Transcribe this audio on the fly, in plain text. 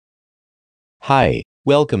Hi,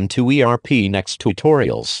 welcome to ERPNext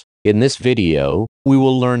Tutorials. In this video, we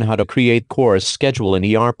will learn how to create course schedule in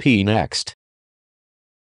ERPNext.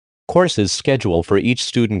 Courses schedule for each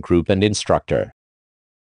student group and instructor.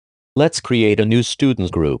 Let's create a new students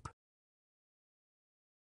group.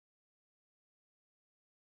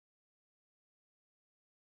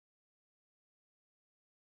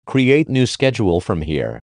 Create new schedule from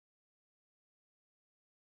here.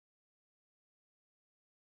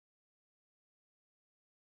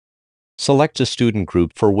 Select a student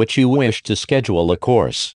group for which you wish to schedule a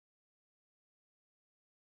course.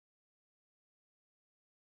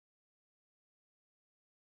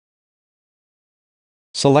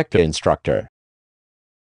 Select an instructor.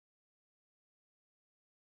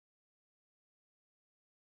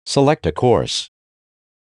 Select a course.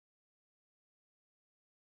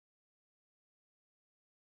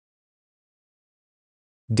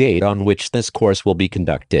 Date on which this course will be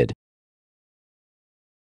conducted.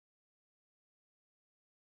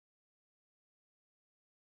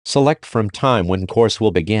 Select from time when course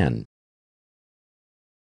will begin.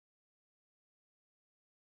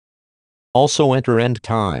 Also enter end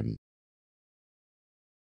time.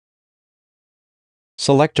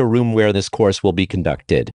 Select a room where this course will be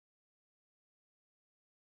conducted.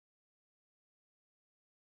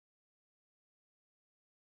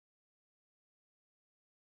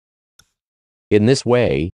 In this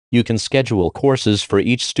way, you can schedule courses for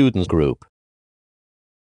each student group.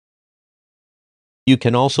 You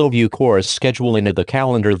can also view course schedule in the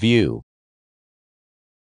calendar view.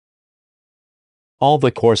 All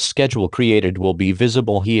the course schedule created will be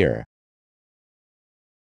visible here.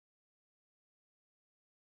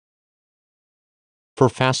 For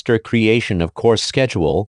faster creation of course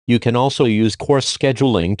schedule, you can also use course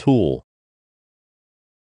scheduling tool.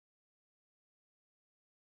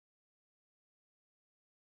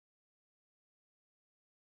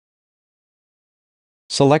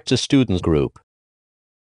 Select a students group.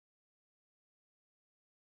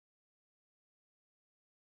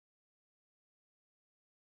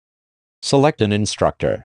 Select an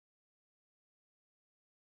instructor.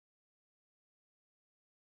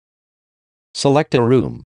 Select a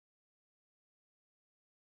room.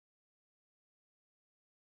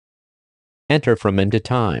 Enter from end to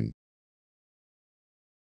time.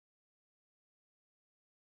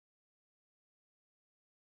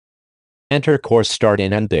 Enter course start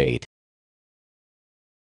and end date.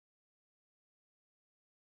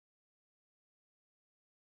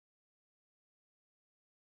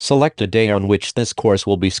 Select a day on which this course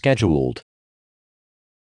will be scheduled.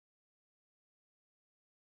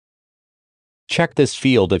 Check this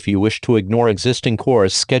field if you wish to ignore existing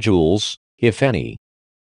course schedules, if any.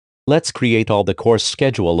 Let's create all the course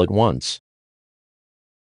schedule at once.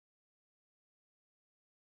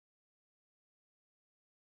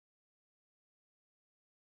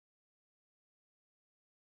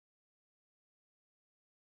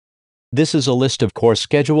 This is a list of course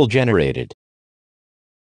schedule generated.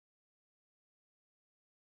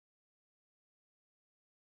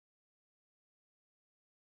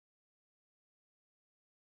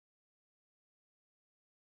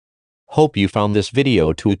 Hope you found this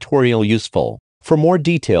video tutorial useful. For more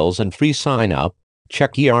details and free sign up,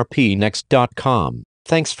 check ERPNext.com.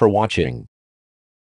 Thanks for watching.